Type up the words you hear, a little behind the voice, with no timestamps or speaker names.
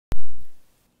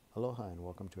Aloha and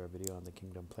welcome to our video on the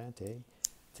Kingdom Plantae.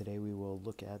 Today we will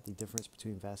look at the difference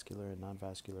between vascular and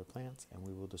non-vascular plants, and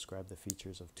we will describe the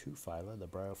features of two phyla, the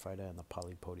Bryophyta and the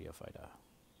Polypodiophyta.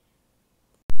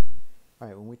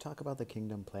 Alright, when we talk about the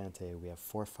Kingdom Plantae, we have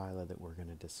four phyla that we're going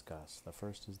to discuss. The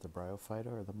first is the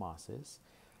Bryophyta, or the mosses.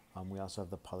 We also have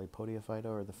the Polypodiophyta,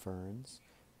 or the ferns.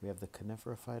 We have the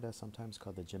Coniferophyta, sometimes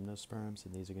called the gymnosperms,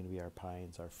 and these are going to be our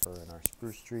pines, our fir, and our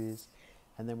spruce trees.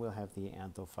 And then we'll have the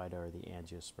Anthophyta, or the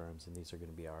angiosperms, and these are going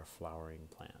to be our flowering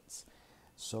plants.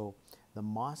 So the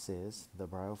mosses, the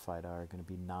Bryophyta, are going to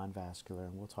be non-vascular,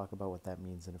 and we'll talk about what that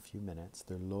means in a few minutes.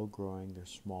 They're low-growing, they're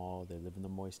small, they live in the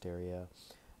moist area.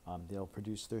 They'll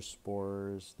produce their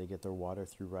spores, they get their water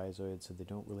through rhizoids, so they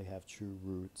don't really have true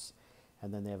roots.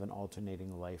 And then they have an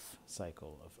alternating life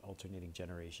cycle of alternating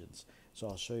generations. So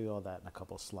I'll show you all that in a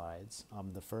couple slides.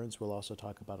 The ferns we'll also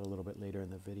talk about a little bit later in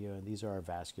the video, and these are our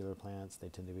vascular plants. They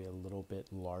tend to be a little bit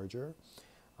larger.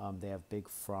 They have big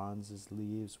fronds as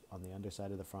leaves. On the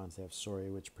underside of the fronds they have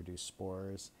sori, which produce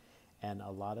spores. And a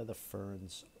lot of the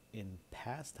ferns in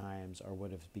past times are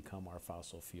what have become our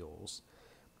fossil fuels.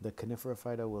 The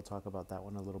Coniferophyta, we'll talk about that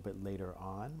one a little bit later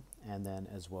on, and then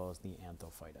as well as the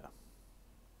Anthophyta.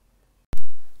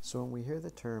 So when we hear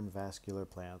the term vascular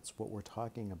plants, what we're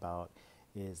talking about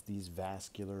is these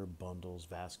vascular bundles,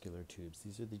 vascular tubes.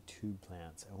 These are the tube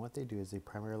plants, and what they do is they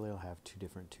primarily will have two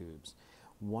different tubes.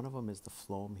 One of them is the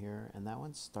phloem here, and that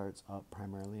one starts up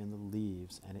primarily in the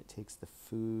leaves, and it takes the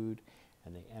food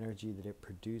and the energy that it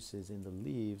produces in the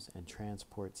leaves and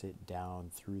transports it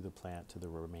down through the plant to the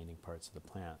remaining parts of the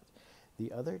plant.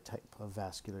 The other type of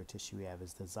vascular tissue we have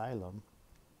is the xylem,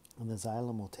 and the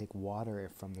xylem will take water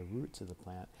from the roots of the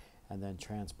plant and then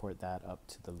transport that up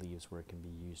to the leaves where it can be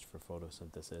used for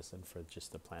photosynthesis and for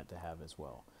just the plant to have as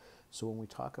well. So when we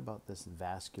talk about this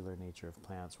vascular nature of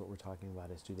plants, what we're talking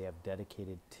about is, do they have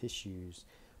dedicated tissues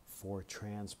for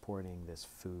transporting this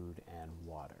food and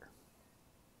water?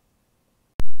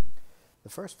 The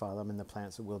first phylum in the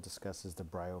plants that we'll discuss is the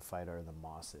Bryophyta, or the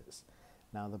mosses.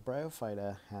 Now the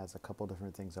Bryophyta has a couple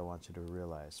different things I want you to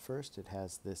realize. First, it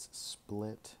has this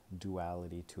split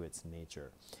duality to its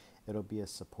nature. It'll be a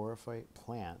saprophyte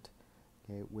plant,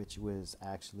 okay, which was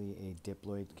actually a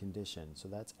diploid condition. So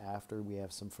that's after we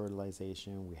have some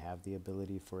fertilization, we have the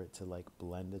ability for it to like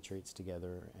blend the traits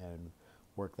together and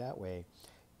work that way.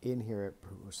 In here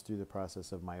it goes through the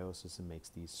process of meiosis and makes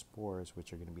these spores,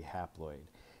 which are going to be haploid.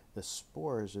 The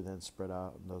spores are then spread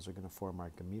out, and those are going to form our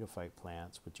gametophyte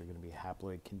plants, which are going to be a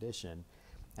haploid condition,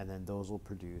 and then those will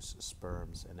produce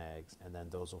sperms and eggs, and then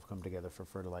those will come together for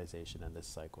fertilization, and this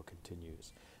cycle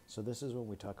continues. So this is when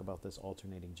we talk about this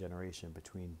alternating generation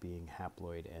between being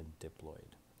haploid and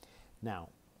diploid. Now,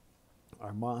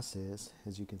 our mosses,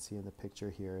 as you can see in the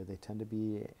picture here, they tend to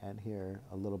be, and here,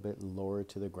 a little bit lower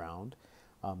to the ground.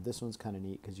 This one's kind of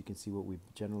neat because you can see what we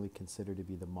generally consider to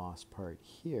be the moss part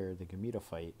here, the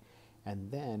gametophyte,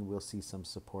 and then we'll see some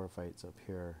saprophytes up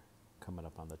here coming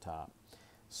up on the top.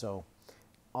 So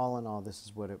all in all, this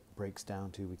is what it breaks down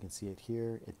to. We can see it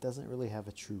here. It doesn't really have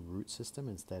a true root system.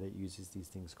 Instead, it uses these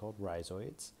things called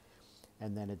rhizoids.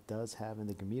 And then it does have in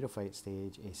the gametophyte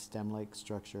stage a stem-like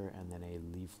structure and then a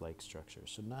leaf-like structure.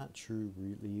 So not true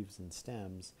root leaves and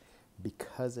stems.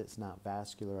 Because it's not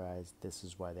vascularized, this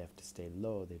is why they have to stay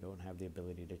low. They don't have the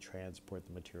ability to transport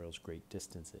the materials great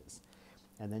distances.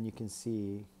 And then you can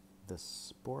see the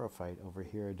sporophyte over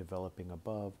here developing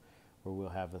above, where we'll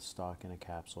have a stalk and a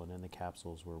capsule, and in the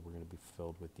capsules where we're going to be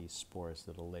filled with these spores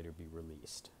that will later be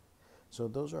released. So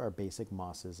those are our basic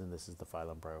mosses, and this is the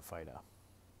phylum Bryophyta.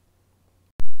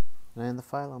 Now in the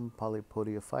phylum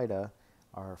Polypodiophyta,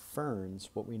 our ferns,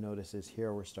 what we notice is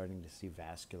here we're starting to see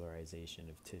vascularization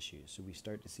of tissue. So we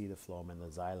start to see the phloem and the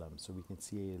xylem. So we can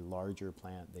see a larger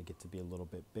plant, they get to be a little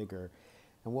bit bigger.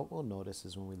 And what we'll notice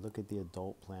is when we look at the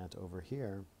adult plant over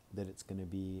here, that it's going to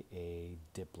be a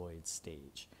diploid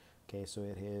stage. Okay, so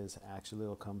it is actually,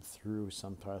 it'll come through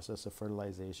some process of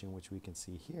fertilization, which we can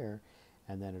see here,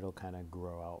 and then it'll kind of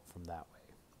grow out from that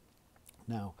way.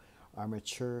 Now, our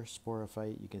mature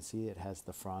sporophyte, you can see it has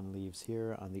the frond leaves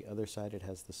here. On the other side, it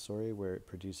has the sori where it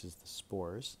produces the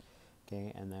spores.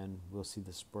 Okay, and then we'll see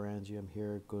the sporangium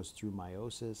here. It goes through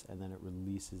meiosis, and then it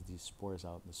releases these spores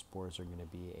out, and the spores are going to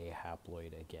be a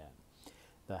haploid again.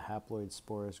 The haploid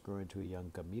spores grow into a young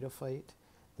gametophyte.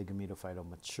 The gametophyte will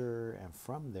mature, and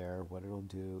from there, what it'll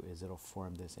do is it'll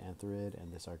form this antherid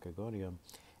and this archegonium,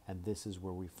 and this is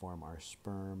where we form our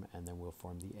sperm, and then we'll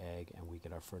form the egg, and we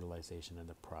get our fertilization, and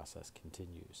the process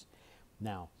continues.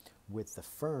 Now, with the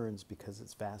ferns, because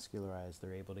it's vascularized,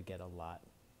 they're able to get a lot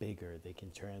bigger. They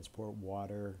can transport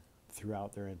water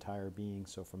throughout their entire being.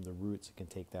 So from the roots, it can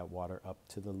take that water up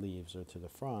to the leaves or to the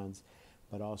fronds,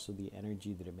 but also the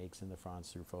energy that it makes in the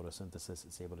fronds through photosynthesis,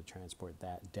 it's able to transport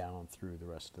that down through the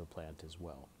rest of the plant as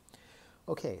well.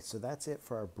 Okay, so that's it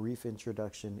for our brief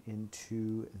introduction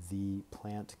into the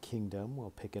plant kingdom.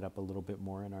 We'll pick it up a little bit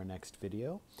more in our next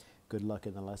video. Good luck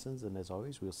in the lessons, and as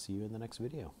always, we'll see you in the next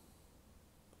video.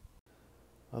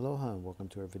 Aloha, and welcome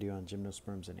to our video on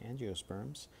gymnosperms and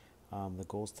angiosperms. The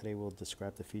goals today will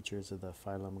describe the features of the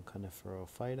phylum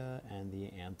Coniferophyta and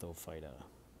the Anthophyta.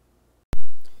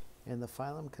 In the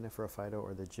phylum Coniferophyta,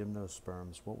 or the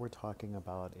gymnosperms, what we're talking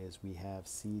about is we have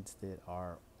seeds that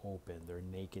are open. They're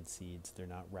naked seeds. They're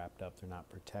not wrapped up. They're not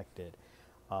protected.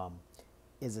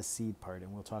 Is a seed part,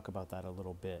 and we'll talk about that a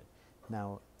little bit.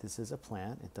 Now, this is a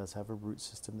plant. It does have a root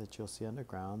system that you'll see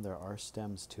underground. There are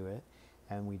stems to it,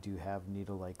 and we do have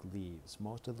needle-like leaves.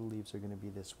 Most of the leaves are going to be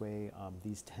this way.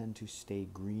 These tend to stay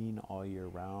green all year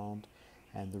round,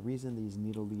 and the reason these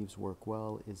needle leaves work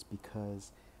well is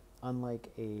because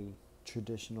unlike a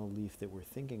traditional leaf that we're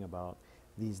thinking about,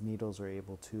 these needles are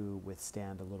able to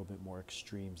withstand a little bit more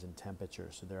extremes in temperature,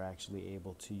 so they're actually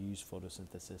able to use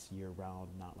photosynthesis year-round,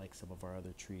 not like some of our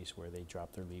other trees where they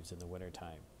drop their leaves in the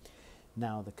wintertime.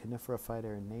 Now, the Coniferophyta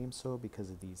are named so because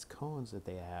of these cones that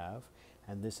they have,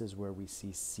 and this is where we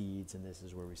see seeds, and this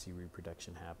is where we see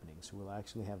reproduction happening. So we'll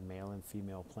actually have male and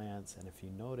female plants, and if you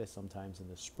notice, sometimes in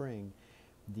the spring,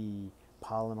 the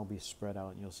pollen will be spread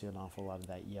out, and you'll see an awful lot of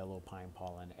that yellow pine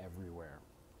pollen everywhere.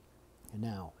 And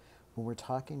now, when we're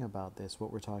talking about this,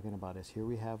 what we're talking about is here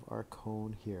we have our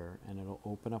cone here, and it'll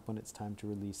open up when it's time to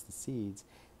release the seeds,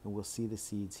 and we'll see the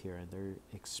seeds here, and they're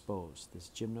exposed.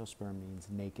 This gymnosperm means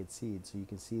naked seed, so you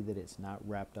can see that it's not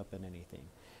wrapped up in anything.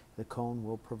 The cone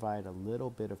will provide a little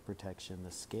bit of protection,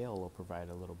 the scale will provide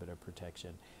a little bit of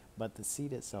protection, but the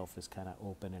seed itself is kind of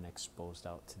open and exposed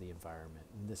out to the environment,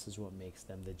 and this is what makes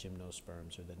them the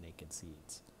gymnosperms, or the naked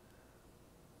seeds.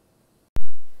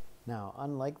 Now,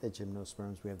 unlike the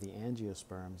gymnosperms, we have the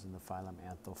angiosperms in the phylum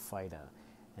Anthophyta.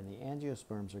 And the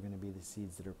angiosperms are going to be the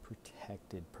seeds that are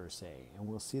protected per se. And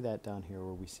we'll see that down here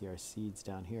where we see our seeds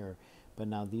down here. But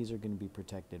now these are going to be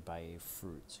protected by a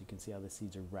fruit. So you can see how the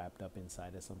seeds are wrapped up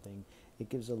inside of something. It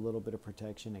gives a little bit of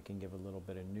protection. It can give a little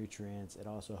bit of nutrients. It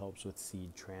also helps with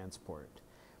seed transport.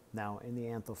 Now, in the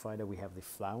Anthophyta, we have the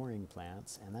flowering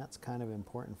plants. And that's kind of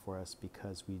important for us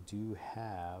because we do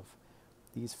have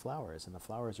these flowers, and the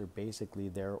flowers are basically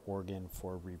their organ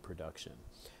for reproduction.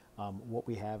 What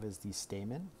we have is the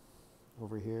stamen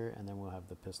over here, and then we'll have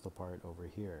the pistil part over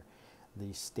here.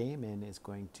 The stamen is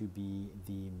going to be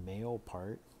the male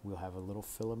part. We'll have a little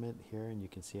filament here, and you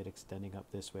can see it extending up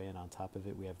this way, and on top of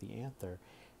it we have the anther,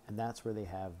 and that's where they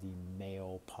have the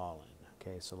male pollen.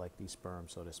 Okay, so like the sperm,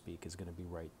 so to speak, is going to be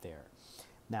right there.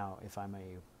 Now, if I'm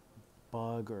a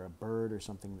bug or a bird or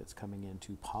something that's coming in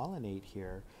to pollinate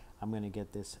here, I'm going to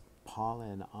get this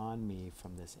pollen on me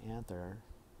from this anther,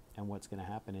 and what's going to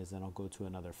happen is then I'll go to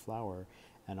another flower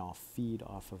and I'll feed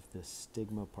off of this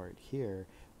stigma part here,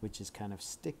 which is kind of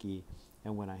sticky,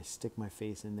 and when I stick my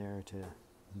face in there to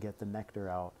get the nectar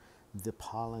out, the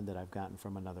pollen that I've gotten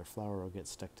from another flower will get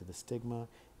stuck to the stigma.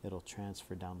 It'll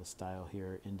transfer down the style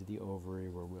here into the ovary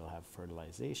where we'll have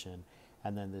fertilization,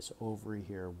 and then this ovary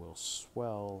here will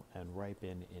swell and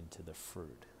ripen into the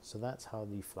fruit. So that's how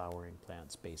the flowering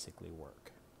plants basically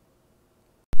work.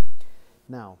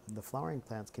 Now, the flowering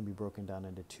plants can be broken down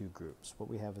into two groups. What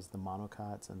we have is the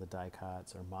monocots and the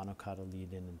dicots, or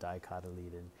monocotyledon and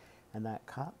dicotyledon. And that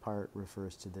cot part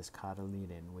refers to this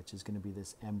cotyledon, which is going to be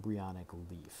this embryonic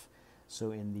leaf.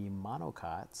 So in the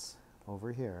monocots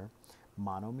over here,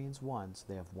 mono means one, so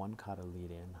they have one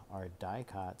cotyledon. Our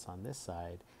dicots on this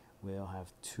side will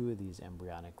have two of these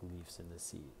embryonic leaves in the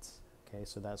seeds. Okay,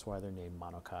 so that's why they're named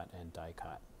monocot and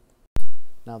dicot.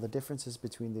 Now, the differences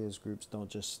between those groups don't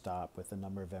just stop with the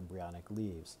number of embryonic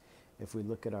leaves. If we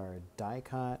look at our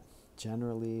dicot,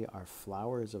 generally our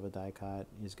flowers of a dicot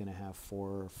is going to have 4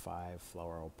 or 5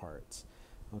 floral parts.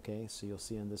 Okay, so you'll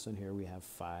see in this one here we have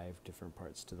 5 different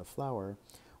parts to the flower,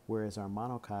 whereas our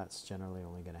monocots generally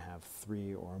only going to have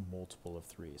 3 or a multiple of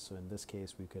 3. So in this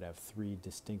case we could have 3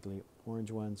 distinctly orange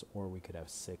ones, or we could have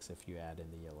 6 if you add in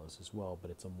the yellows as well,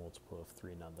 but it's a multiple of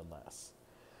 3 nonetheless.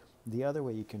 The other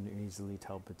way you can easily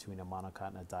tell between a monocot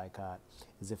and a dicot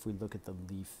is if we look at the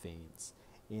leaf veins.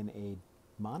 In a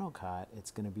monocot,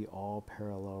 it's going to be all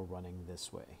parallel running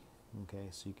this way. Okay,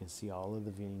 so you can see all of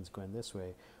the veins going this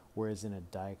way, whereas in a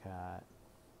dicot,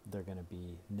 they're going to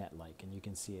be net-like, and you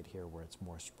can see it here where it's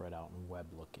more spread out and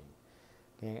web-looking.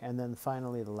 Okay, and then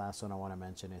finally, the last one I want to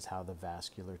mention is how the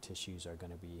vascular tissues are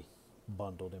going to be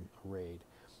bundled and arrayed.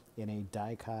 In a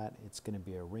dicot, it's going to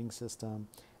be a ring system,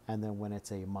 And then when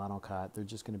it's a monocot, they're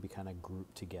just going to be kind of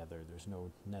grouped together. There's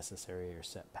no necessary or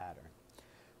set pattern.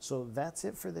 So that's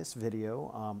it for this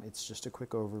video. It's just a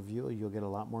quick overview. You'll get a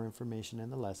lot more information in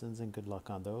the lessons, and good luck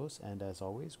on those. And as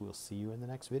always, we'll see you in the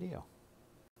next video.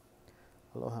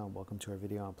 Aloha and welcome to our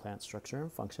video on plant structure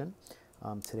and function.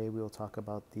 Today we will talk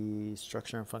about the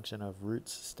structure and function of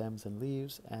roots, stems, and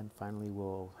leaves, and finally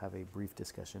we'll have a brief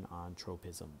discussion on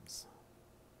tropisms.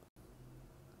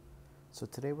 So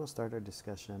today we'll start our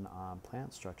discussion on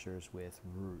plant structures with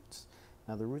roots.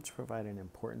 Now the roots provide an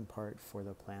important part for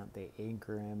the plant. They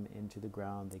anchor him into the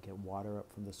ground, they get water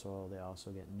up from the soil, they also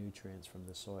get nutrients from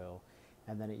the soil,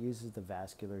 and then it uses the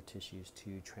vascular tissues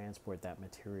to transport that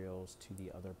materials to the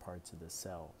other parts of the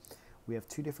cell. We have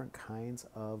two different kinds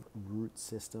of root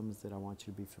systems that I want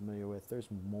you to be familiar with. There's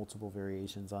multiple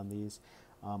variations on these.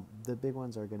 The big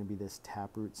ones are going to be this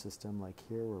taproot system like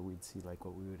here, where we'd see like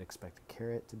what we would expect a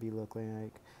carrot to be looking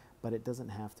like. But it doesn't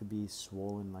have to be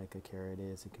swollen like a carrot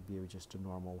is. It could be just a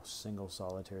normal single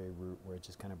solitary root where it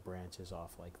just kind of branches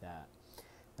off like that.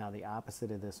 Now the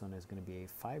opposite of this one is going to be a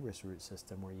fibrous root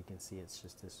system, where you can see it's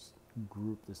just this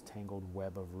group, this tangled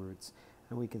web of roots.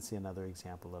 And we can see another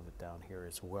example of it down here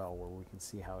as well, where we can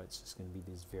see how it's just going to be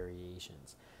these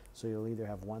variations. So you'll either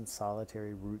have one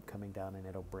solitary root coming down and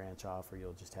it'll branch off, or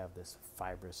you'll just have this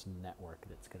fibrous network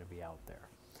that's going to be out there.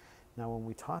 Now when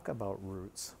we talk about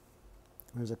roots,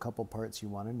 there's a couple parts you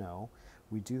want to know.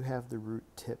 We do have the root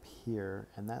tip here,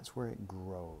 and that's where it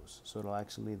grows. So it'll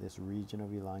actually, this region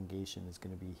of elongation is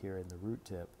going to be here in the root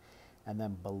tip. And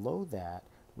then below that,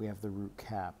 we have the root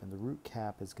cap. And the root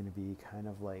cap is going to be kind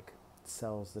of like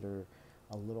cells that are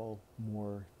a little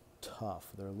more tough.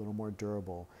 They're a little more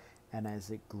durable. And as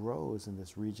it grows in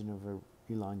this region of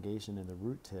elongation in the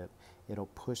root tip, it'll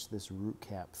push this root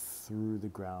cap through the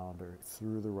ground or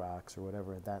through the rocks or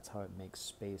whatever. That's how it makes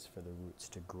space for the roots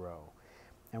to grow.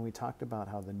 And we talked about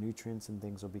how the nutrients and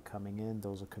things will be coming in.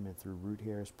 Those will come in through root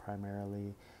hairs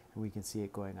primarily, and we can see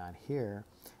it going on here.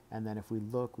 And then if we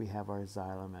look, we have our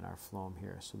xylem and our phloem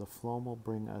here. So the phloem will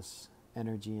bring us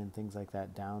energy and things like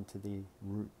that down to the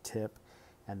root tip,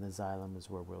 and the xylem is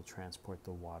where we'll transport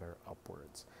the water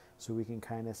upwards. So we can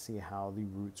kind of see how the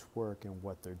roots work and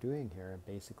what they're doing here. And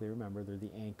basically, remember, they're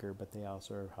the anchor, but they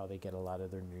also are how they get a lot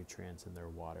of their nutrients and their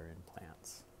water in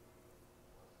plants.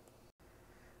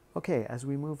 Okay, as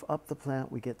we move up the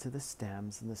plant, we get to the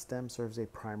stems, and the stem serves a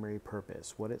primary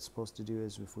purpose. What it's supposed to do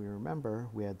is, if we remember,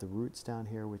 we had the roots down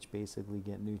here, which basically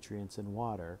get nutrients and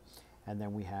water. And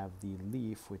then we have the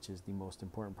leaf, which is the most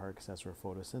important part because that's where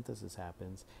photosynthesis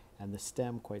happens. And the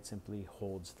stem, quite simply,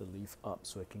 holds the leaf up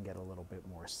so it can get a little bit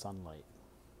more sunlight.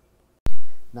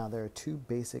 Now, there are two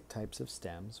basic types of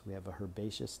stems. We have a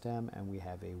herbaceous stem and we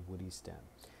have a woody stem.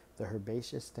 The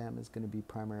herbaceous stem is going to be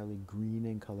primarily green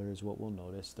in color, is what we'll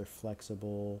notice. They're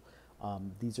flexible.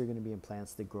 These are going to be in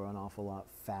plants that grow an awful lot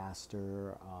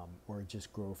faster or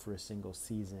just grow for a single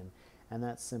season. And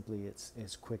that's simply, it's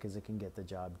as quick as it can get the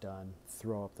job done.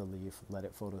 Throw up the leaf, let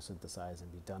it photosynthesize,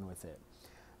 and be done with it.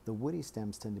 The woody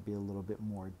stems tend to be a little bit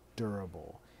more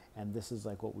durable. And this is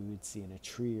like what we would see in a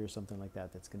tree or something like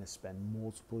that, that's going to spend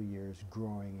multiple years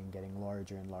growing and getting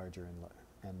larger and larger,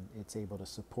 and it's able to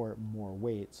support more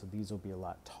weight. So these will be a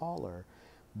lot taller,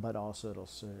 but also it'll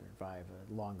survive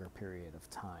a longer period of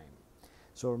time.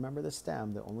 So remember, the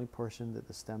stem, the only portion that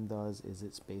the stem does is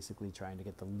it's basically trying to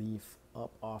get the leaf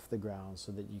up off the ground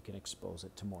so that you can expose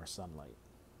it to more sunlight.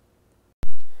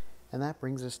 And that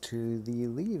brings us to the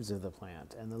leaves of the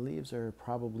plant. And the leaves are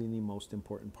probably the most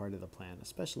important part of the plant,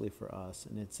 especially for us.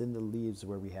 And it's in the leaves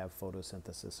where we have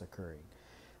photosynthesis occurring.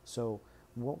 So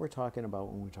what we're talking about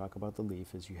when we talk about the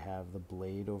leaf is you have the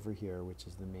blade over here, which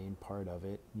is the main part of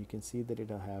it. You can see that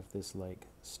it'll have this like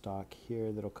stalk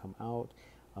here that'll come out,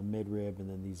 a midrib, and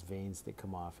then these veins that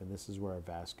come off, and this is where our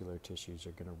vascular tissues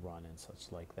are going to run and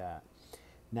such like that.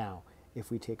 Now,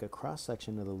 if we take a cross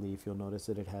section of the leaf, you'll notice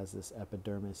that it has this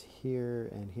epidermis here,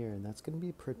 and that's going to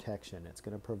be protection. It's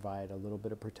going to provide a little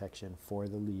bit of protection for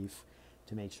the leaf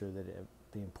to make sure that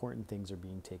the important things are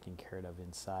being taken care of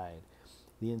inside.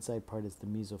 The inside part is the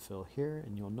mesophyll here,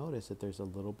 and you'll notice that there's a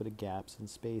little bit of gaps and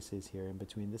spaces here in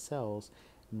between the cells.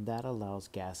 And that allows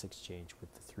gas exchange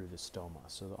through the stoma.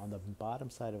 So on the bottom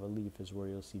side of a leaf is where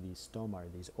you'll see these stoma, or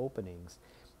these openings,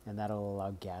 and that'll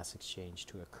allow gas exchange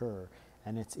to occur.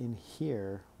 And it's in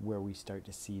here where we start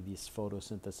to see this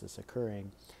photosynthesis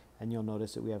occurring. And you'll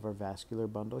notice that we have our vascular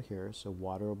bundle here, so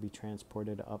water will be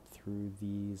transported up through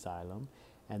the xylem,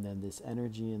 and then this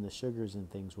energy and the sugars and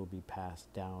things will be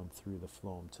passed down through the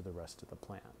phloem to the rest of the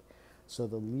plant. So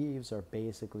the leaves are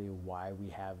basically why we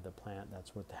have the plant.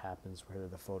 That's what happens for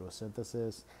the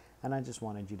photosynthesis. And I just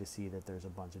wanted you to see that there's a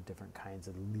bunch of different kinds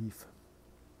of leaf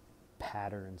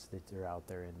patterns that are out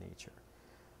there in nature.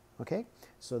 Okay,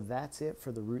 so that's it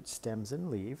for the roots, stems, and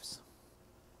leaves.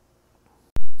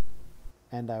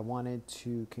 And I wanted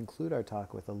to conclude our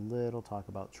talk with a little talk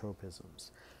about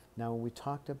tropisms. Now, when we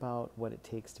talked about what it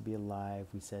takes to be alive,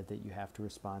 we said that you have to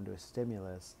respond to a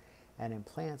stimulus. And in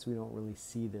plants, we don't really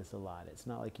see this a lot. It's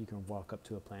not like you can walk up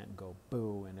to a plant and go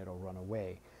boo and it'll run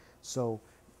away. So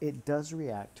it does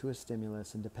react to a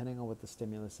stimulus, and depending on what the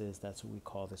stimulus is, that's what we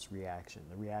call this reaction.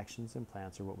 The reactions in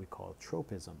plants are what we call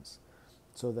tropisms.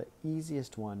 So the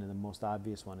easiest one and the most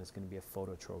obvious one is going to be a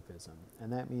phototropism.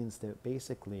 And that means that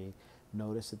basically,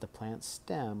 notice that the plant's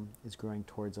stem is growing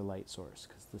towards a light source,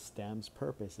 because the stem's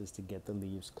purpose is to get the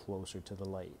leaves closer to the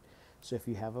light. So if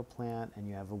you have a plant and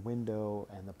you have a window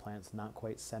and the plant's not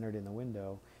quite centered in the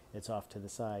window, it's off to the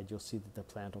side, you'll see that the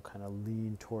plant will kind of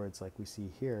lean towards, like we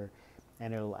see here,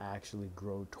 and it'll actually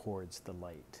grow towards the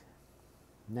light.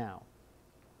 Now,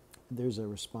 there's a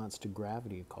response to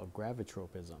gravity called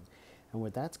gravitropism. And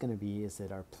what that's going to be is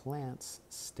that our plant's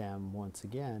stem, once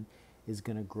again, is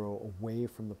going to grow away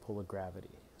from the pull of gravity.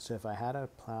 So if I had a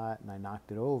plant and I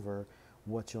knocked it over,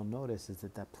 what you'll notice is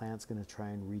that that plant's going to try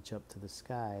and reach up to the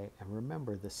sky. And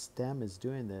remember, the stem is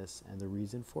doing this, and the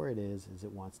reason for it is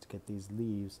it wants to get these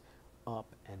leaves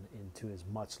up and into as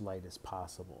much light as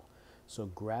possible. So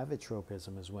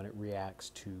gravitropism is when it reacts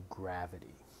to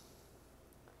gravity.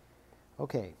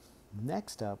 Okay,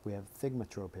 next up we have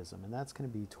thigmotropism, and that's going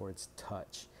to be towards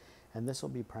touch. And this will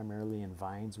be primarily in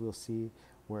vines, we'll see,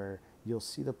 where you'll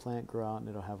see the plant grow out and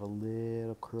it'll have a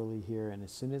little curly here, and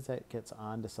as soon as that gets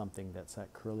onto something, that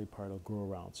curly part will grow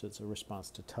around. So it's a response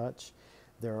to touch.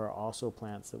 There are also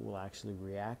plants that will actually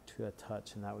react to a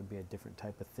touch, and that would be a different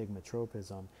type of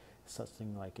thigmotropism,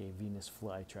 something like a Venus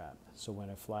flytrap. So when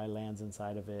a fly lands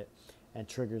inside of it and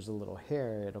triggers a little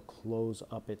hair, it'll close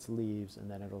up its leaves, and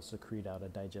then it'll secrete out a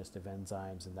digestive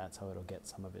enzymes, and that's how it'll get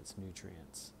some of its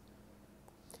nutrients.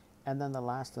 And then the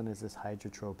last one is this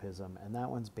hydrotropism, and that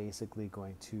one's basically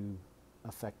going to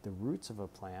affect the roots of a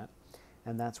plant,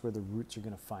 and that's where the roots are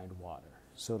going to find water.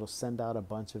 So it'll send out a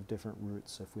bunch of different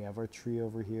roots. So if we have our tree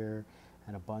over here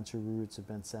and a bunch of roots have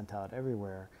been sent out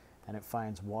everywhere, and it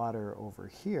finds water over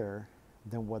here,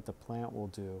 then what the plant will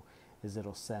do is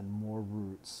it'll send more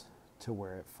roots to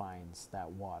where it finds that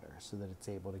water, so that it's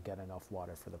able to get enough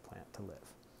water for the plant to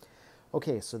live.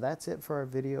 Okay, so that's it for our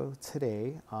video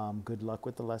today. Good luck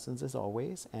with the lessons as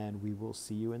always, and we will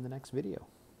see you in the next video.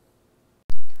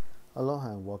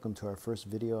 Aloha and welcome to our first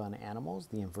video on animals,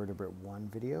 the Invertebrate 1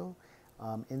 video.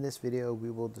 In this video,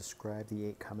 we will describe the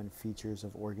 8 common features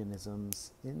of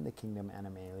organisms in the kingdom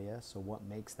Animalia, so what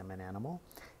makes them an animal.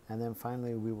 And then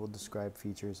finally, we will describe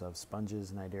features of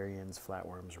sponges, cnidarians,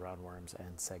 flatworms, roundworms,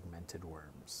 and segmented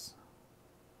worms.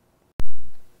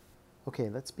 Okay,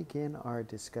 let's begin our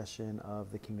discussion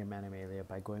of the kingdom Animalia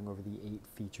by going over the 8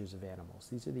 features of animals.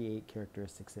 These are the 8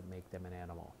 characteristics that make them an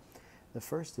animal. The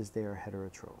first is they are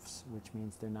heterotrophs, which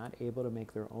means they're not able to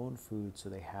make their own food, so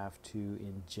they have to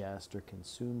ingest or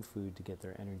consume food to get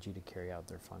their energy to carry out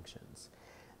their functions.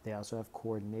 They also have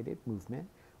coordinated movement,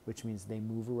 which means they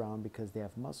move around because they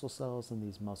have muscle cells, and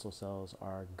these muscle cells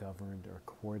are governed or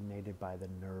coordinated by the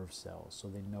nerve cells, so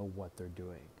they know what they're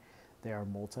doing. They are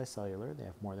multicellular, they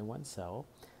have more than one cell.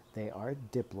 They are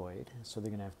diploid, so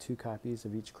they're going to have 2 copies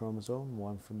of each chromosome,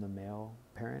 one from the male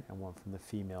parent and one from the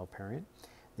female parent.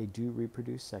 They do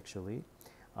reproduce sexually.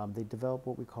 They develop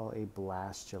what we call a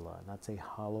blastula, and that's a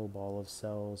hollow ball of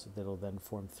cells that will then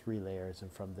form 3 layers,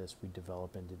 and from this we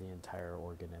develop into the entire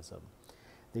organism.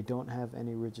 They don't have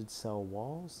any rigid cell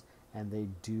walls, and they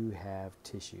do have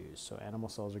tissues. So animal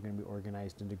cells are going to be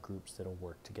organized into groups that will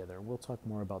work together. We'll talk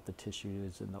more about the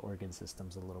tissues and the organ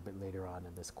systems a little bit later on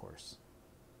in this course.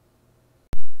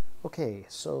 Okay,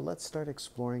 so let's start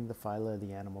exploring the phyla of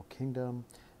the animal kingdom.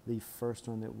 The first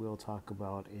one that we'll talk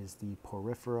about is the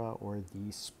porifera, or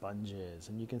the sponges.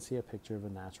 And you can see a picture of a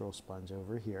natural sponge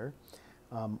over here.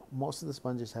 Most of the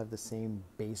sponges have the same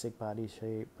basic body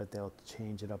shape, but they'll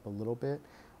change it up a little bit.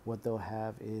 What they'll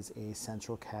have is a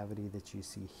central cavity that you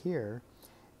see here,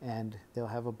 and they'll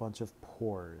have a bunch of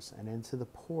pores. And into the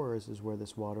pores is where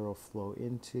this water will flow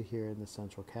into here in the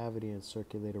central cavity and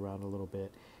circulate around a little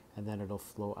bit, and then it'll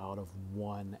flow out of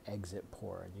one exit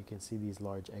pore. And you can see these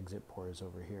large exit pores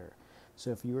over here. So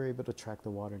if you were able to track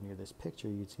the water near this picture,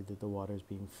 you'd see that the water is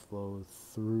being flowed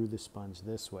through the sponge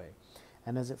this way.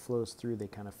 And as it flows through, they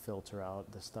kind of filter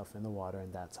out the stuff in the water,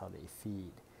 and that's how they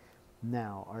feed.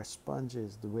 Now, our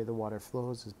sponges, the way the water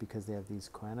flows is because they have these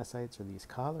choanocytes, or these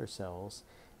collar cells,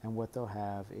 And what they'll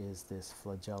have is this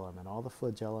flagellum, and all the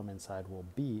flagellum inside will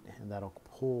beat, and that'll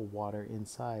pull water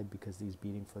inside because these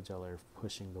beating flagella are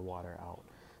pushing the water out.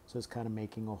 So it's kind of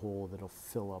making a hole that'll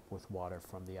fill up with water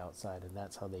from the outside, and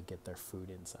that's how they get their food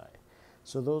inside.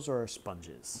 So those are our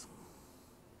sponges.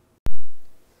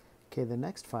 Okay, the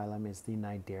next phylum is the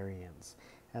cnidarians.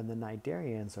 And the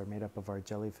cnidarians are made up of our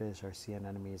jellyfish, our sea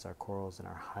anemones, our corals, and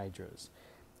our hydras.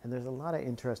 And there's a lot of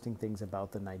interesting things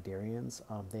about the cnidarians.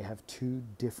 They have two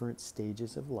different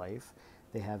stages of life.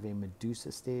 They have a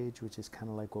medusa stage, which is kind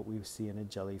of like what we see in a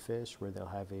jellyfish, where they'll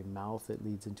have a mouth that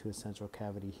leads into a central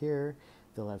cavity here.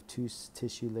 They'll have two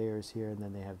tissue layers here, and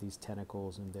then they have these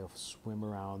tentacles, and they'll swim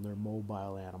around. They're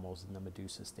mobile animals in the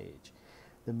medusa stage.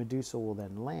 The medusa will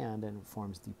then land and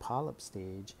forms the polyp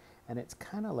stage, and it's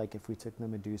kind of like if we took the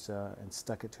medusa and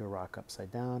stuck it to a rock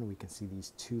upside down. We can see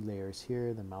these two layers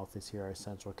here. The mouth is here, our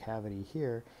central cavity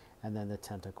here, and then the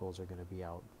tentacles are going to be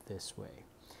out this way.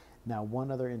 Now, one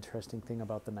other interesting thing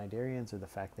about the cnidarians are the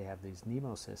fact they have these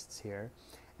nemocysts here,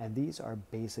 and these are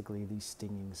basically these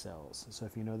stinging cells. So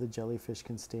if you know the jellyfish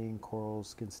can sting,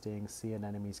 corals can sting, sea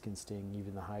anemones can sting,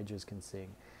 even the hydras can sting.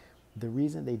 The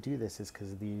reason they do this is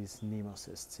because of these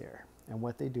nemocysts here. And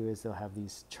what they do is they'll have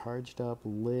these charged up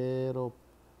little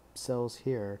cells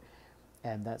here,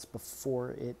 and that's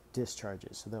before it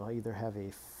discharges. So they'll either have a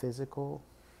physical,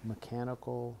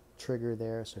 mechanical trigger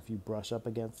there, so if you brush up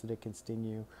against it, it can sting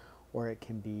you, or it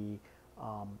can be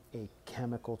a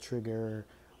chemical trigger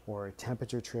or a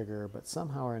temperature trigger, but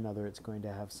somehow or another it's going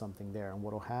to have something there. And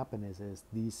what will happen is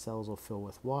these cells will fill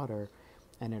with water,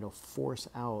 and it'll force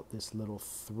out this little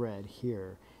thread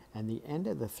here. And the end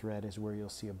of the thread is where you'll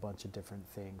see a bunch of different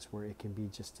things, where it can be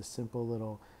just a simple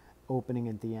little opening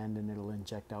at the end, and it'll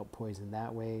inject out poison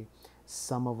that way.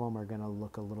 Some of them are going to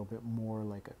look a little bit more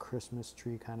like a Christmas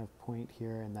tree kind of point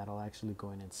here, and that'll actually go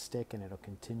in and stick, and it'll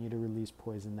continue to release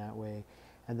poison that way.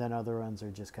 And then other ones are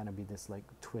just going to be this like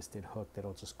twisted hook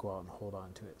that'll just go out and hold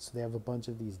on to it. So they have a bunch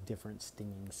of these different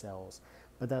stinging cells,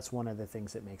 but that's one of the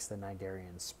things that makes the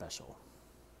cnidarians special.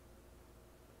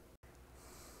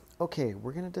 Okay,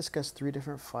 we're going to discuss three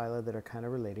different phyla that are kind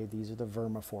of related. These are the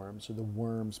vermiforms, or the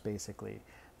worms basically.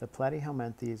 The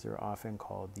Platyhelminthes are often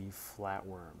called the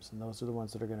flatworms, and those are the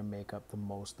ones that are going to make up the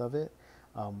most of it.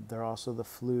 They're also the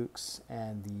flukes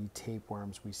and the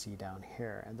tapeworms we see down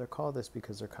here, and they're called this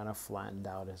because they're kind of flattened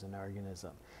out as an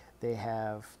organism. They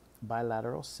have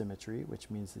bilateral symmetry,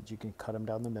 which means that you can cut them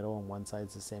down the middle and one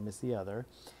side's the same as the other.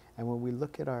 And when we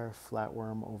look at our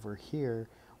flatworm over here,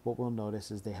 what we'll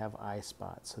notice is they have eye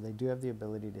spots. So they do have the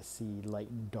ability to see light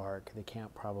and dark. They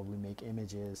can't probably make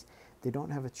images. They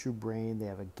don't have a true brain. They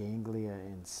have a ganglia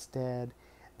instead.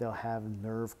 They'll have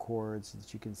nerve cords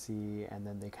that you can see, and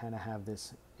then they kind of have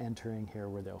this entering here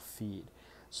where they'll feed.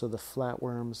 So the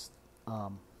flatworms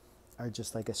are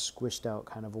just like a squished out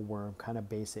kind of a worm, kind of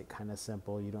basic, kind of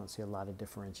simple. You don't see a lot of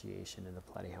differentiation in the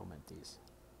Platyhelminthes.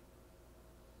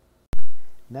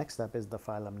 Next up is the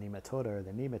phylum Nematoda, or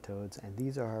the nematodes, and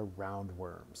these are our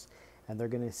roundworms. And they're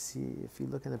going to see, if you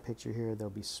look in the picture here, they'll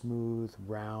be smooth,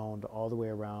 round, all the way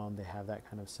around. They have that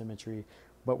kind of symmetry,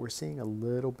 but we're seeing a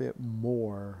little bit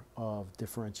more of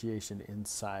differentiation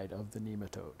inside of the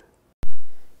nematode.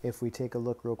 If we take a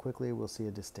look real quickly, we'll see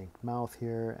a distinct mouth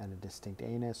here and a distinct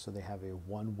anus, so they have a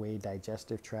one-way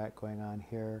digestive tract going on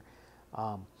here.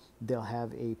 They'll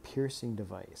have a piercing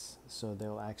device, so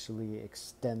they'll actually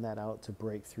extend that out to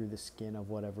break through the skin of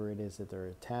whatever it is that they're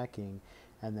attacking,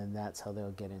 and then that's how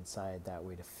they'll get inside that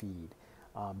way to feed.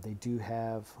 They do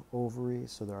have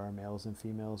ovaries, so there are males and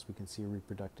females. We can see a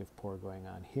reproductive pore going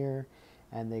on here,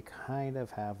 and they kind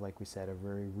of have, like we said, a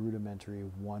very rudimentary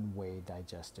one-way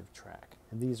digestive tract,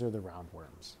 and these are the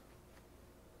roundworms.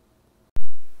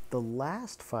 The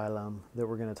last phylum that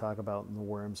we're going to talk about in the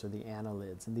worms are the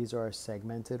annelids, and these are our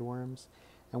segmented worms.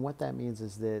 And what that means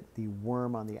is that the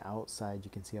worm on the outside, you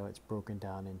can see how it's broken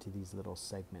down into these little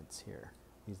segments here,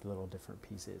 these little different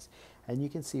pieces. And you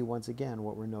can see once again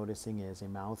what we're noticing is a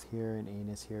mouth here, an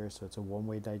anus here, so it's a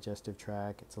one-way digestive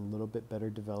tract. It's a little bit better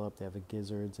developed. They have a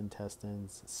gizzards,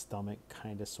 intestines, stomach,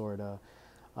 kind of, sort of.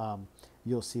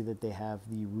 You'll see that they have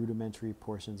the rudimentary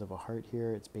portions of a heart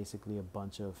here. It's basically a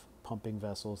bunch of pumping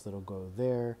vessels that'll go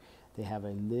there. They have a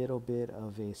little bit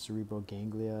of a cerebral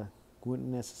ganglia. Wouldn't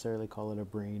necessarily call it a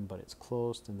brain, but it's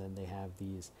close. And then they have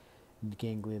these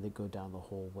ganglia that go down the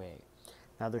whole way.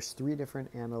 Now there's three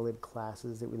different annelid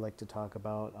classes that we like to talk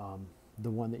about.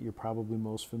 The one that you're probably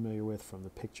most familiar with from the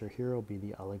picture here will be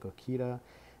the Oligochaeta.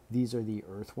 These are the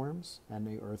earthworms, and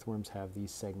the earthworms have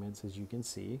these segments, as you can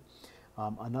see.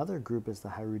 Another group is the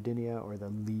Hierodinea, or the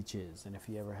leeches, and if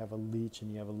you ever have a leech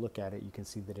and you have a look at it, you can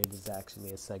see that it is actually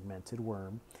a segmented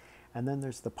worm. And then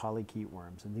there's the polychaete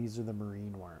worms, and these are the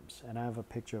marine worms. And I have a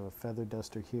picture of a feather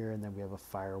duster here, and then we have a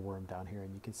fire worm down here.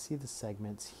 And you can see the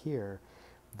segments here.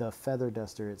 The feather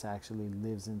duster, it actually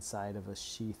lives inside of a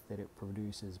sheath that it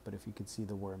produces, but if you could see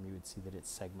the worm, you would see that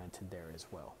it's segmented there as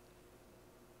well.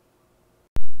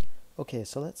 Okay,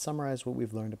 so let's summarize what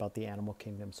we've learned about the animal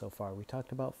kingdom so far. We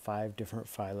talked about 5 different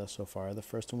phyla so far. The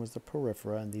first one was the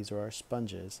Porifera, and these are our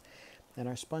sponges. And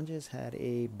our sponges had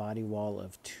a body wall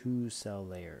of 2 cell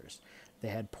layers. They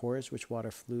had pores which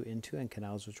water flew into and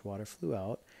canals which water flew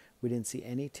out. We didn't see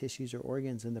any tissues or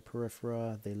organs in the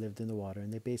Porifera. They lived in the water,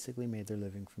 and they basically made their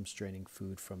living from straining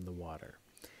food from the water.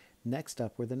 Next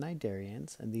up were the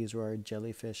cnidarians, and these were our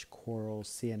jellyfish, corals,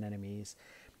 sea anemones.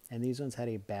 And these ones had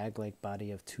a bag-like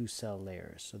body of 2 cell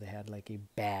layers. So they had like a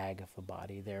bag of a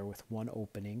body there with one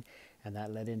opening, and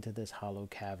that led into this hollow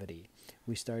cavity.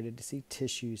 We started to see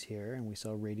tissues here, and we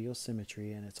saw radial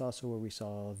symmetry, and it's also where we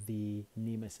saw the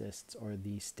nemecysts, or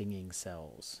the stinging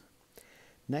cells.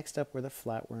 Next up were the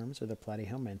flatworms, or the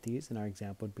platyhelminthes, and our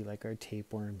example would be like our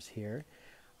tapeworms here.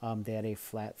 They had a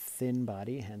flat, thin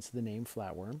body, hence the name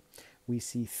flatworm. We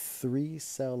see 3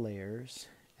 cell layers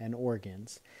and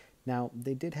organs. Now,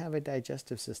 they did have a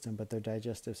digestive system, but their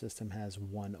digestive system has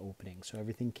one opening. So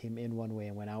everything came in one way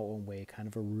and went out one way, kind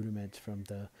of a rudiment from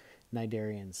the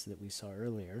cnidarians that we saw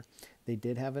earlier. They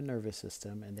did have a nervous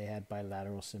system, and they had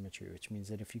bilateral symmetry, which means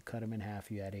that if you cut them in half,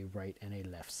 you had a right and a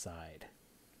left side.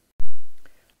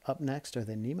 Up next are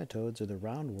the nematodes, or the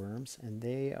roundworms, and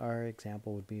our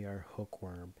example would be our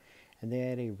hookworm. And they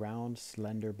had a round,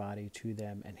 slender body to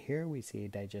them, and here we see a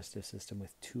digestive system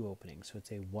with 2 openings, so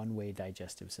it's a one-way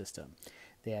digestive system.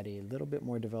 They had a little bit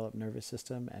more developed nervous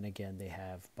system, and again, they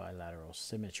have bilateral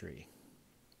symmetry.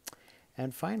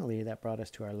 And finally, that brought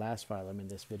us to our last phylum in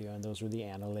this video, and those were the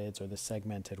annelids, or the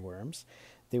segmented worms.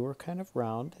 They were kind of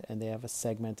round, and they have a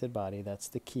segmented body. That's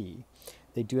the key.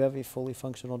 They do have a fully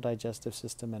functional digestive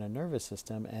system and a nervous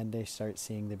system, and they start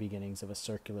seeing the beginnings of a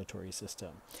circulatory system.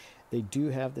 They do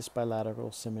have this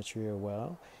bilateral symmetry as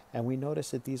well, and we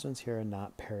notice that these ones here are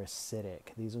not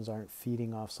parasitic. These ones aren't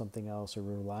feeding off something else or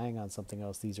relying on something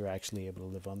else. These are actually able to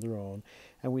live on their own.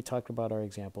 And we talked about our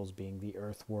examples being the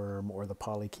earthworm, or the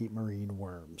polychaete marine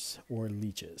worms, or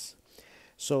leeches.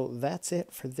 So that's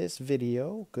it for this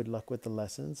video. Good luck with the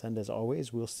lessons, and as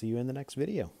always, we'll see you in the next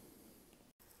video.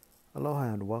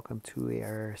 Aloha and welcome to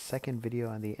our second video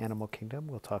on the animal kingdom.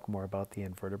 We'll talk more about the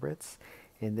invertebrates.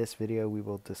 In this video, we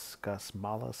will discuss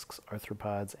mollusks,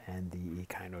 arthropods, and the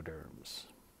echinoderms.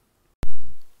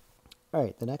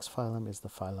 Alright, the next phylum is the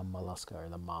phylum Mollusca, or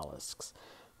the mollusks.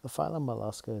 The phylum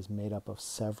Mollusca is made up of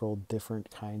several different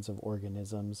kinds of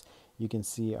organisms. You can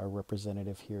see our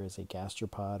representative here is a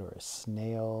gastropod, or a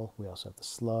snail. We also have the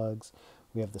slugs.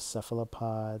 We have the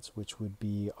cephalopods, which would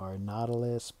be our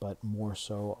nautilus, but more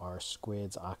so our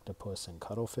squids, octopus, and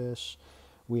cuttlefish.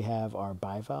 We have our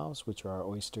bivalves, which are our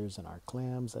oysters and our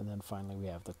clams, and then finally we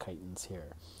have the chitons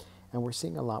here. And we're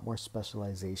seeing a lot more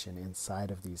specialization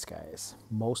inside of these guys.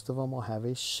 Most of them will have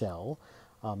a shell.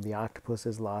 The octopus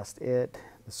has lost it,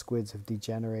 the squids have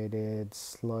degenerated,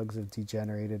 slugs have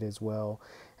degenerated as well,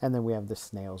 and then we have the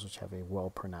snails, which have a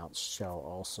well-pronounced shell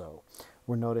also.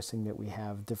 We're noticing that we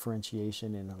have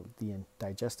differentiation in the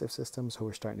digestive system, so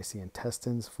we're starting to see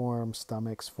intestines form,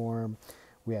 stomachs form.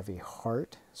 We have a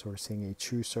heart, so we're seeing a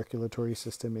true circulatory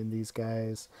system in these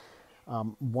guys.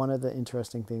 One of the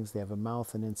interesting things, they have a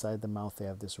mouth, and inside the mouth they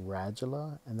have this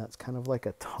radula, and that's kind of like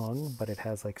a tongue, but it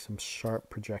has like some sharp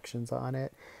projections on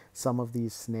it. Some of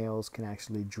these snails can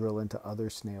actually drill into other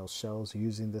snails' shells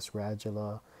using this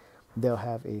radula. They'll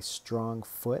have a strong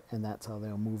foot, and that's how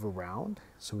they'll move around.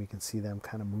 So we can see them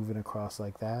kind of moving across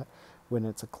like that. When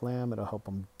it's a clam, it'll help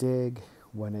them dig.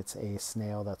 When it's a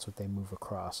snail, that's what they move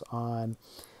across on.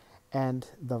 And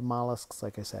the mollusks,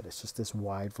 like I said, it's just this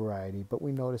wide variety, but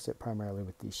we notice it primarily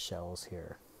with these shells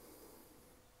here.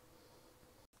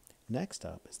 Next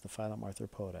up is the phylum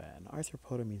Arthropoda, and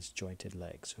Arthropoda means jointed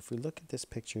legs. So if we look at this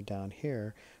picture down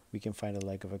here, we can find a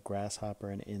leg of a grasshopper,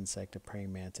 an insect, a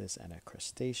praying mantis, and a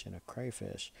crustacean, a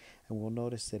crayfish. And we'll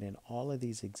notice that in all of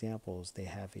these examples, they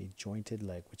have a jointed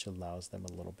leg, which allows them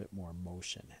a little bit more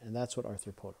motion. And that's what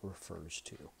Arthropoda refers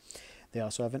to. They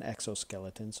also have an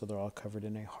exoskeleton, so they're all covered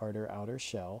in a harder outer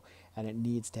shell, and it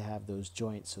needs to have those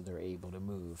joints so they're able to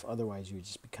move. Otherwise, you would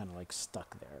just be kind of like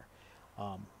stuck there.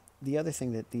 The other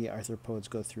thing that the arthropods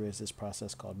go through is this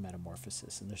process called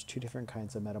metamorphosis. And there's 2 different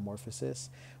kinds of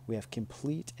metamorphosis. We have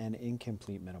complete and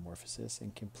incomplete metamorphosis. In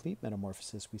complete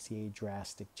metamorphosis, we see a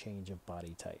drastic change of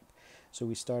body type. So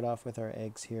we start off with our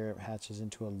eggs here, it hatches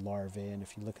into a larvae, and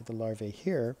if you look at the larvae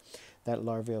here, that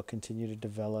larvae will continue to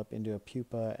develop into a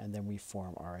pupa, and then we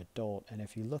form our adult. And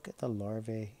if you look at the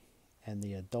larvae and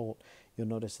the adult, you'll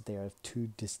notice that they have two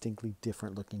distinctly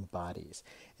different looking bodies.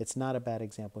 It's not a bad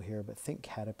example here, but think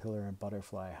caterpillar and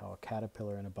butterfly, how a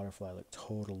caterpillar and a butterfly look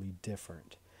totally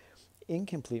different.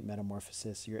 Incomplete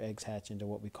metamorphosis, your eggs hatch into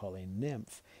what we call a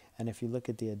nymph, and if you look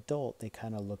at the adult, they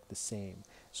kind of look the same.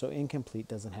 So incomplete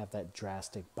doesn't have that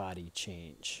drastic body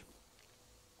change.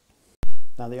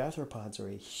 Now the arthropods are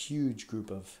a huge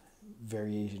group of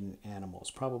variation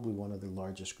animals, probably one of the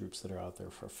largest groups that are out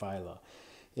there for phyla.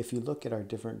 If you look at our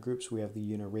different groups, we have the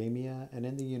Uniramia, and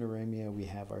in the Uniramia we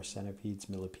have our centipedes,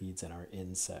 millipedes, and our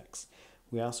insects.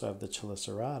 We also have the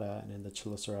Chelicerata, and in the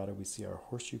Chelicerata we see our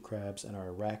horseshoe crabs and our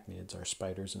arachnids, our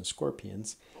spiders and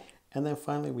scorpions. And then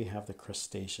finally we have the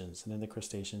crustaceans, and in the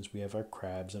crustaceans we have our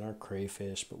crabs and our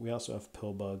crayfish, but we also have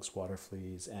pill bugs, water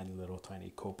fleas, and little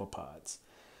tiny copepods.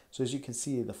 So as you can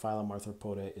see, the phylum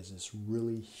Arthropoda is this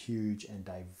really huge and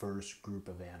diverse group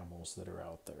of animals that are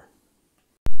out there.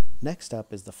 Next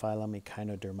up is the phylum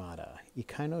Echinodermata.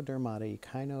 Echinodermata,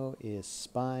 echino is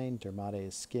spine, dermata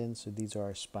is skin, so these are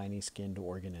our spiny skinned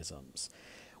organisms.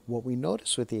 What we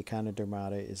notice with the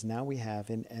Echinodermata is now we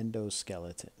have an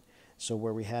endoskeleton. So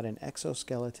where we had an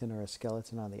exoskeleton or a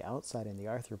skeleton on the outside in the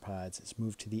arthropods, it's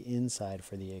moved to the inside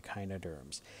for the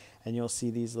echinoderms. And you'll see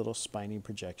these little spiny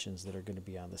projections that are going to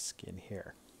be on the skin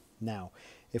here. Now,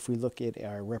 if we look at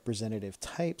our representative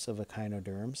types of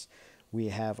echinoderms, we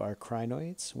have our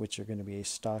crinoids, which are going to be a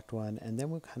stalked one, and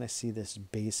then we'll kind of see this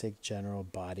basic general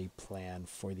body plan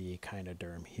for the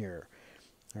echinoderm here.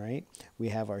 All right, we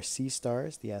have our sea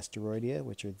stars, the asteroidea,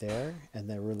 which are there, and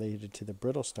they're related to the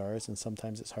brittle stars, and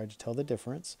sometimes it's hard to tell the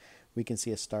difference. We can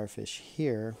see a starfish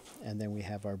here, and then we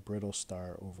have our brittle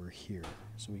star over here.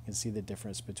 So we can see the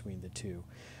difference between the two.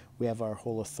 We have our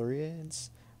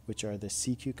holothurians, which are the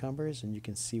sea cucumbers, and you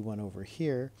can see one over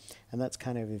here, and that's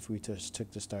kind of if we just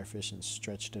took the starfish and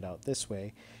stretched it out this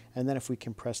way, and then if we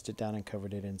compressed it down and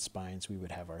covered it in spines, we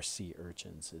would have our sea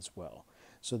urchins as well.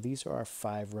 So these are our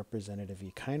 5 representative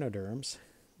echinoderms.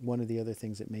 One of the other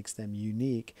things that makes them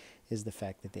unique is the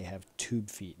fact that they have tube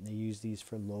feet, and they use these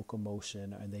for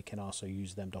locomotion, and they can also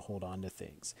use them to hold on to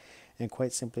things. And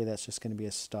quite simply, that's just going to be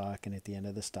a stalk, and at the end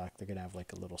of the stalk they're going to have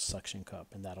like a little suction cup,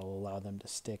 and that'll allow them to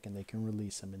stick, and they can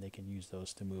release them, and they can use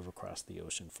those to move across the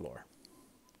ocean floor.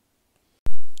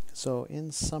 So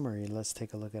in summary, let's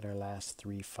take a look at our last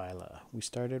 3 phyla. We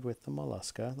started with the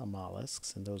mollusca, the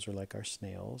mollusks, and those are like our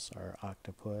snails, our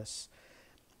octopus,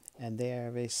 and they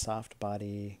have a soft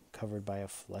body covered by a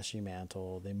fleshy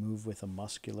mantle. They move with a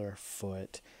muscular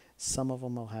foot. Some of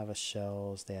them will have a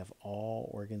shells. They have all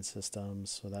organ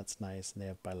systems, so that's nice, and they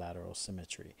have bilateral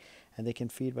symmetry. And they can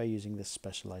feed by using this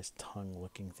specialized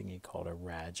tongue-looking thingy called a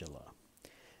radula.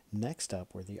 Next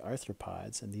up were the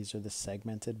arthropods, and these are the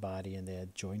segmented body, and they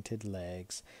had jointed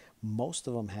legs. Most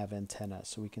of them have antennae,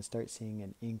 so we can start seeing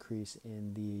an increase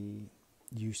in the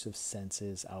use of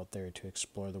senses out there to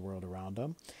explore the world around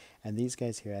them. And these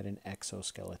guys here had an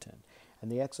exoskeleton.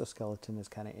 And the exoskeleton is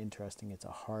kind of interesting. It's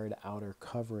a hard outer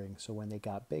covering, so when they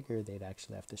got bigger, they'd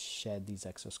actually have to shed these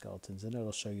exoskeletons, and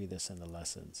it'll show you this in the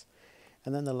lessons.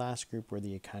 And then the last group were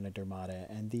the Echinodermata,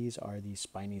 and these are the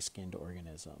spiny-skinned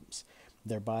organisms.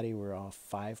 Their body were all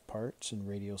 5 parts in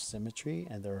radial symmetry,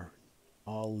 and they're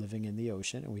all living in the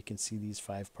ocean, and we can see these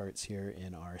 5 parts here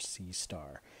in our sea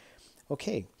star.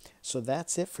 Okay, so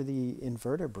that's it for the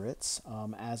invertebrates.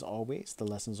 As always, the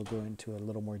lessons will go into a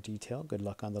little more detail. Good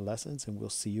luck on the lessons, and we'll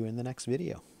see you in the next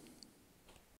video.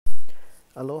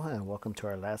 Aloha and welcome to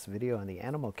our last video on the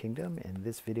animal kingdom. In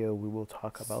this video, we will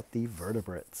talk about the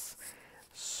vertebrates.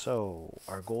 So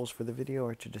our goals for the video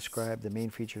are to describe the main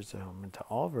features to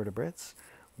all vertebrates.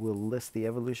 We'll list the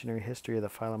evolutionary history of the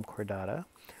phylum Chordata.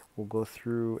 We'll go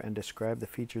through and describe the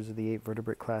features of the 8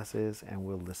 vertebrate classes, and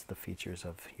we'll list the features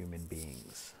of human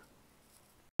beings.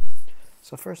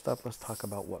 So first up, let's talk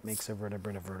about what makes a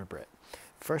vertebrate a vertebrate.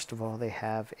 First of all, they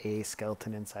have a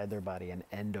skeleton inside their body, an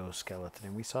endoskeleton,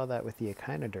 and we saw that with the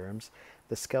echinoderms.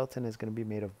 The skeleton is going to be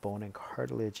made of bone and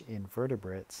cartilage in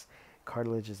vertebrates.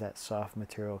 Cartilage is that soft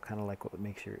material, kind of like what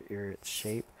makes your ear its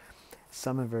shape.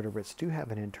 Some invertebrates do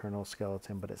have an internal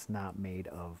skeleton, but it's not made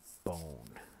of bone.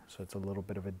 So it's a little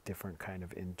bit of a different kind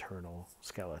of internal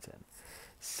skeleton.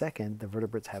 Second, the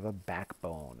vertebrates have a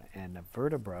backbone, and a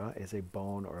vertebra is a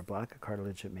bone or a block of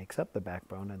cartilage that makes up the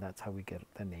backbone, and that's how we get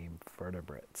the name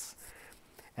vertebrates.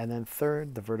 And then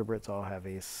third, the vertebrates all have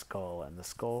a skull, and the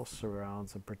skull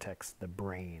surrounds and protects the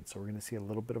brain. So we're going to see a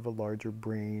little bit of a larger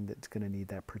brain that's going to need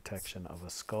that protection of a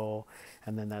skull,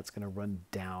 and then that's going to run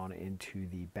down into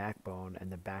the backbone,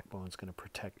 and the backbone is going to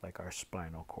protect like our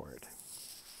spinal cord.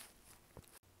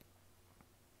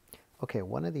 Okay,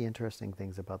 one of the interesting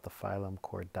things about the phylum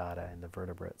Chordata in the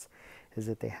vertebrates is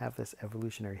that they have this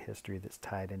evolutionary history that's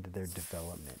tied into their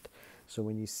development. So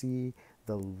when you see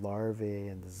the larvae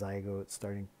and the zygotes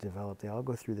starting to develop, they all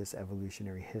go through this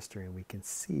evolutionary history, and we can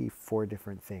see 4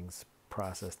 different things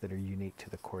processed that are unique to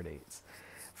the chordates.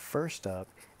 First up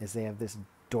is they have this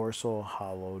dorsal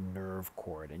hollow nerve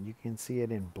cord, and you can see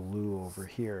it in blue over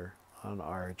here on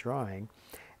our drawing.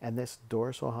 And this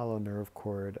dorsal hollow nerve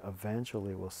cord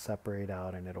eventually will separate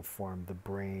out, and it'll form the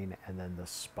brain and then the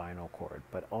spinal cord.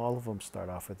 But all of them start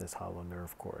off with this hollow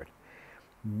nerve cord.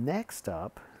 Next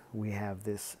up, we have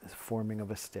this forming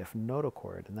of a stiff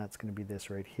notochord, and that's going to be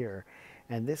this right here.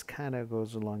 And this kind of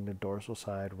goes along the dorsal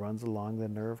side, runs along the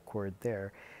nerve cord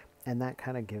there, and that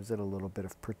kind of gives it a little bit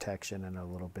of protection and a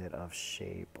little bit of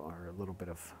shape, or a little bit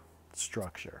of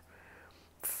structure.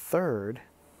 Third,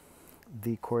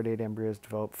 the chordate embryos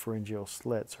develop pharyngeal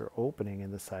slits, or opening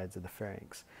in the sides of the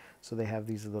pharynx. So they have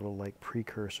these little like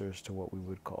precursors to what we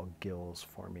would call gills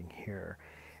forming here.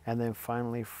 And then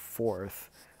finally, fourth,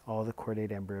 all the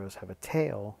chordate embryos have a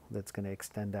tail that's going to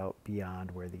extend out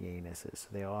beyond where the anus is. So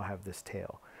they all have this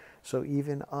tail. So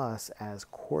even us as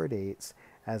chordates,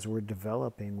 as we're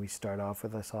developing, we start off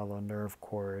with a hollow nerve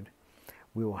cord.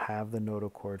 We will have the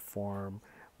notochord form.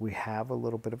 We have a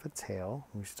little bit of a tail.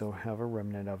 We still have a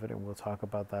remnant of it, and we'll talk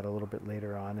about that a little bit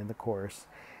later on in the course.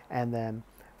 And then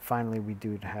finally, we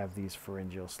do have these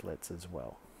pharyngeal slits as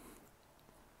well.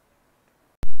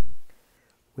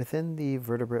 Within the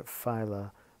vertebrate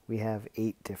phyla, we have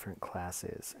 8 different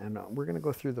classes, and we're going to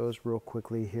go through those real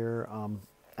quickly here.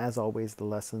 As always, the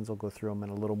lessons will go through them in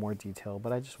a little more detail,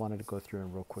 but I just wanted to go through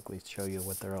and real quickly show you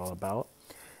what they're all about.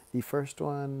 The first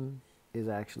one is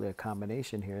actually a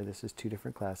combination here. This is 2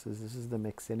 different classes. This is the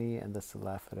Myxini and the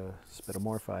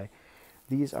Cephalospidomorphi.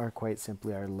 These are quite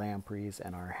simply our lampreys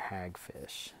and our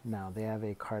hagfish. Now, they have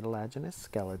a cartilaginous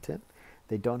skeleton.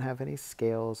 They don't have any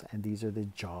scales, and these are the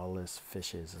jawless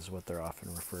fishes is what they're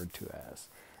often referred to as.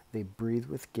 They breathe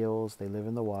with gills, they live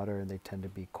in the water, and they tend to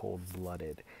be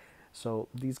cold-blooded. So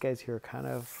these guys here are kind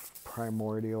of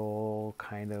primordial,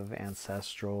 kind of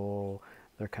ancestral.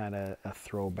 They're kind of a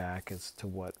throwback as to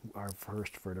what our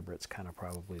first vertebrates kind of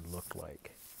probably looked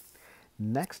like.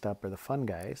 Next up are the fun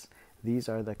guys. These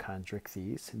are the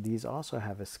chondrichthyes. These also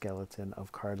have a skeleton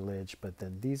of cartilage, but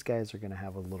then these guys are going to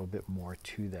have a little bit more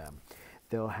to them.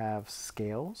 They'll have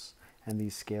scales, and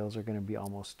these scales are going to be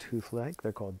almost tooth-like.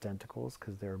 They're called denticles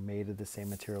because they're made of the same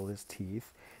material as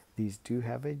teeth. These do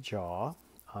have a jaw.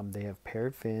 They have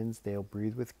paired fins. They'll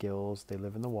breathe with gills. They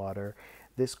live in the water.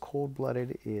 This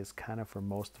cold-blooded is kind of for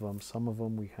most of them. Some of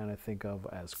them we kind of think of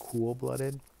as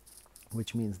cool-blooded,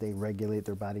 which means they regulate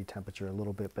their body temperature a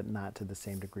little bit, but not to the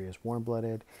same degree as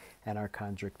warm-blooded. And our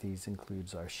chondrichthyes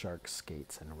includes our sharks,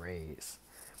 skates, and rays.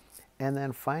 And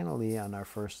then finally, on our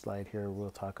first slide here,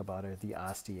 we'll talk about the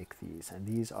osteichthyes, and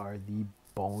these are the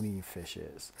bony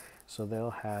fishes. So they'll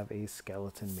have a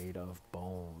skeleton made of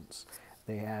bones.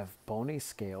 They have bony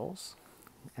scales,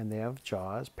 and they have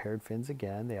jaws, paired fins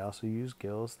again. They also use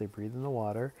gills. They breathe in the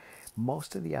water.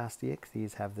 Most of the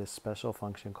osteichthyes have this special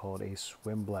function called a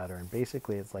swim bladder, and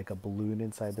basically it's like a balloon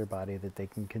inside their body that they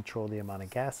can control the amount of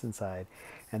gas inside,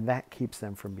 and that keeps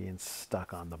them from being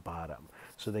stuck on the bottom.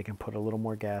 So they can put a little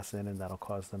more gas in, and that'll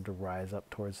cause them to rise up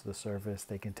towards the surface.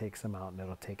 They can take some out, and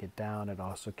it'll take it down. It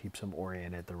also keeps them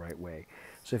oriented the right way.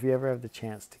 So if you ever have the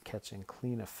chance to catch and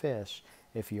clean a fish,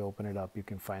 if you open it up, you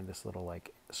can find this little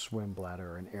like swim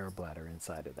bladder or an air bladder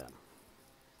inside of them.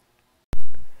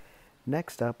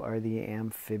 Next up are the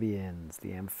amphibians,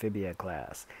 the amphibia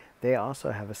class. They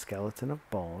also have a skeleton of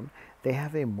bone. They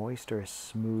have a moist or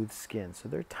smooth skin, so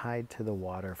they're tied to the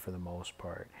water for the most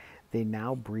part. They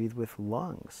now breathe with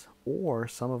lungs, or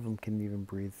some of them can even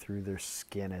breathe through their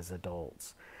skin as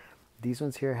adults. These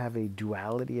ones here have a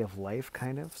duality of life,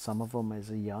 kind of. Some of them as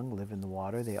a young live in the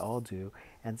water, they all do,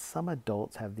 and some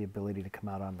adults have the ability to come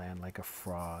out on land like a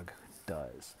frog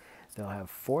does. They'll have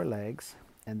 4 legs,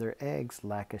 and their eggs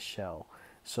lack a shell,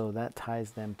 so that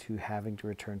ties them to having to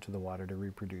return to the water to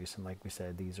reproduce. And like we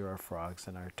said, these are our frogs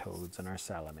and our toads and our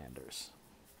salamanders.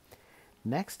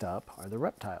 Next up are the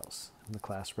reptiles in the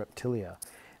class Reptilia.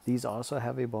 These also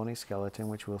have a bony skeleton,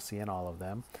 which we'll see in all of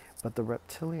them, But the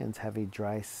reptilians have a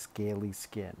dry, scaly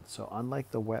skin. So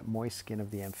unlike the wet, moist skin of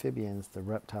the amphibians, the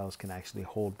reptiles can actually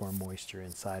hold more moisture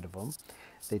inside of them.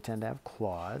 They tend to have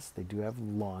claws, they do have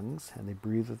lungs, and they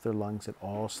breathe with their lungs at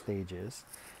all stages.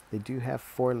 They do have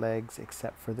 4 legs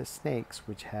except for the snakes,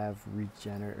 which have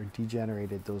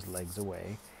degenerated those legs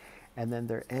away. And then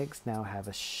their eggs now have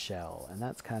a shell, and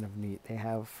that's kind of neat. They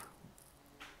have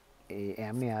a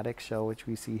amniotic shell, which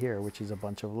we see here, which is a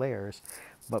bunch of layers,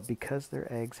 but because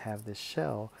their eggs have this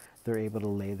shell, they're able to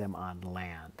lay them on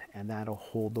land, and that'll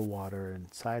hold the water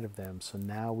inside of them. So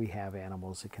now we have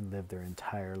animals that can live their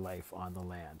entire life on the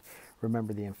land.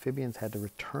 Remember, the amphibians had to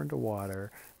return to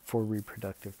water for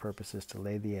reproductive purposes to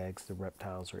lay the eggs. The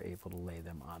reptiles are able to lay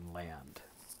them on land.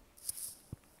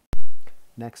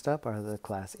 Next up are the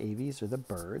class Aves, or the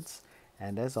birds,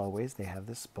 and as always they have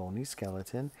this bony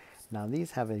skeleton. Now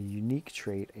these have a unique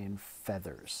trait in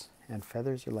feathers, and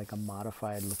feathers are like a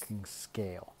modified looking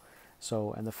scale.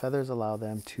 So, and the feathers allow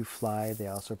them to fly. They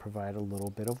also provide a little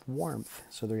bit of warmth,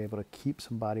 so they're able to keep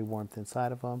some body warmth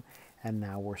inside of them, and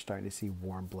now we're starting to see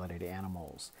warm-blooded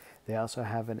animals. They also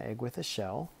have an egg with a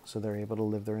shell, so they're able to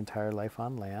live their entire life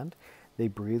on land. They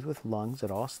breathe with lungs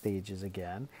at all stages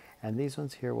again, and these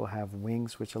ones here will have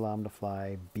wings which allow them to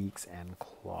fly, beaks, and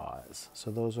claws. So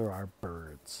those are our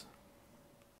birds.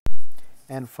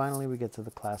 And finally we get to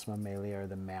the class Mammalia, or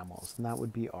the mammals, and that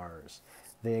would be ours.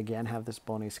 They again have this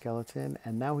bony skeleton,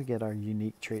 and now we get our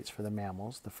unique traits for the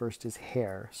mammals. The first is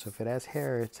hair, so if it has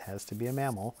hair, it has to be a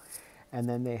mammal. And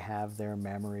then they have their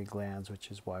mammary glands,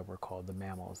 which is why we're called the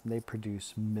mammals, and they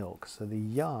produce milk. So the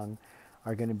young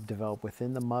are going to develop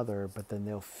within the mother, but then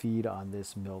they'll feed on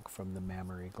this milk from the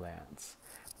mammary glands.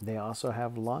 They also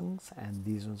have lungs, and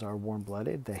these ones are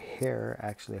warm-blooded. The hair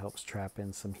actually helps trap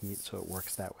in some heat, so it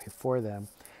works that way for them.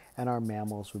 And our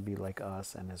mammals would be like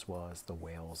us, and as well as the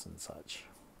whales and such.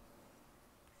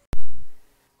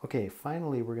 Okay,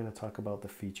 finally we're going to talk about the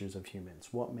features of humans.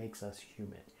 What makes us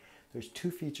human? There's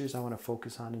 2 features I want to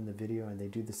focus on in the video, and they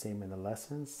do the same in the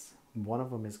lessons. One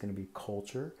of them is going to be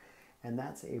culture, and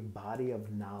that's a body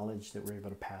of knowledge that we're able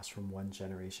to pass from one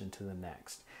generation to the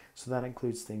next. So that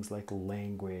includes things like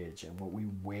language and what we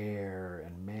wear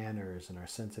and manners and our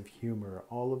sense of humor.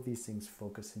 All of these things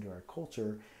focus into our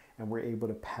culture, and we're able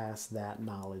to pass that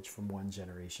knowledge from one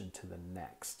generation to the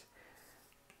next.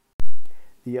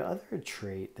 The other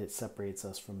trait that separates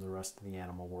us from the rest of the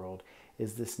animal world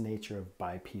is this nature of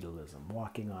bipedalism,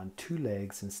 walking on 2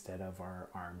 legs instead of our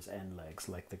arms and legs,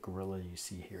 like the gorilla you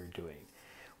see here doing.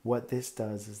 What this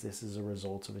does is this is a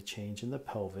result of a change in the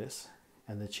pelvis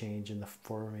and the change in the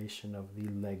formation of the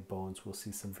leg bones. We'll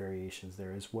see some variations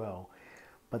there as well.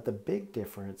 But the big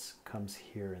difference comes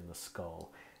here in the skull.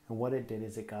 And what it did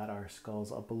is it got our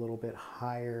skulls up a little bit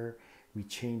higher. We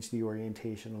changed the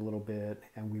orientation a little bit,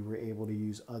 and we were able to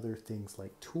use other things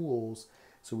like tools.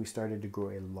 So we started to grow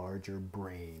a larger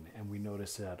brain, and we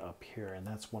notice that up here. And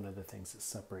that's one of the things that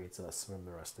separates us from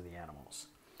the rest of the animals.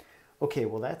 Okay,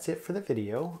 well that's it for the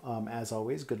video. As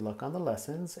always, good luck on the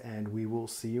lessons, and we will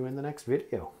see you in the next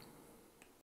video.